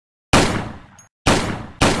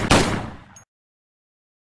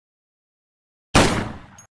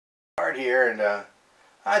yard here, and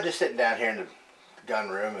I'm just sitting down here in the gun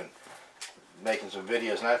room and making some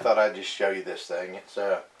videos, and I thought I'd just show you this thing. It's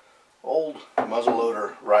a old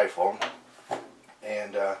muzzleloader rifle,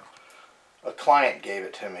 and a client gave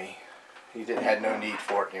it to me. He had no need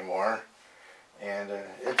for it anymore, and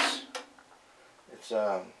it's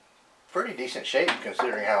pretty decent shape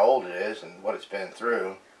considering how old it is and what it's been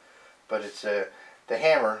through. But it's the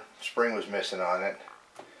hammer spring was missing on it,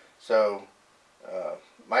 so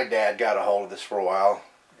my dad got a hold of this for a while.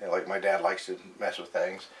 You know, like my dad likes to mess with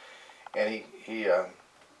things, and he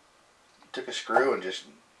took a screw and just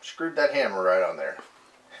screwed that hammer right on there.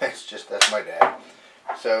 That's my dad.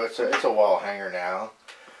 So it's a wall hanger now,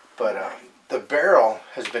 but the barrel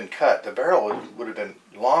has been cut. The barrel would have been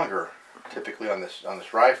longer typically on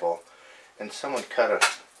this rifle, and someone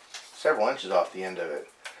cut several inches off the end of it.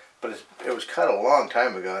 But it was cut a long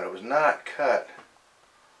time ago, and it was not cut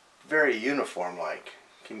very uniform like.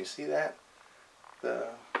 Can you see that? The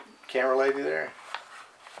camera lady there?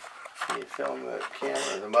 Can you film the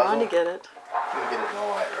camera, the muzzle? Trying to get it. You can get it in the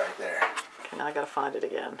light right there. Okay, now I gotta find it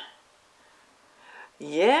again.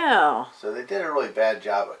 Yeah. So they did a really bad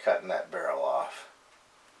job of cutting that barrel off.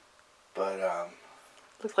 But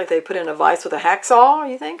looks like they put in a vise with a hacksaw,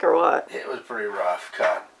 you think, or what? It was pretty rough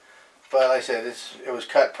cut. But like I said, it was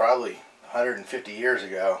cut probably 150 years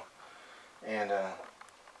ago, and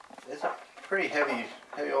it's a pretty heavy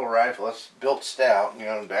old rifle. It's built stout, you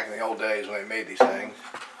know, back in the old days when they made these things.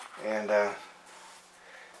 And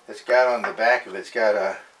it's got on the back of it, it's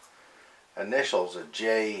got initials, a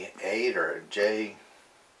J8 or a J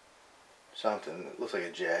something. It looks like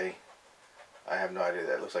a J. I have no idea.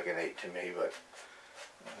 That looks like an 8 to me, but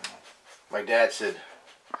my dad said,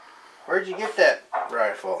 "Where'd you get that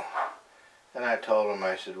rifle?" And I told him,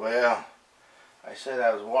 I said, "Well," I said,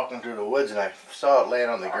 "I was walking through the woods and I saw it laying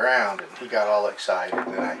on the ground," and he got all excited.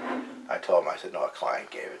 And then I told him, I said, "No, a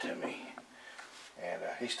client gave it to me." And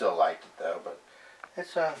he still liked it though, but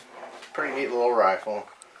it's a pretty neat little rifle.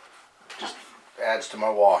 Just adds to my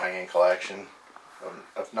wall hanging collection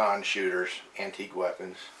of non-shooters, antique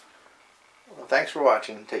weapons. Well, thanks for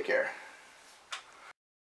watching. Take care.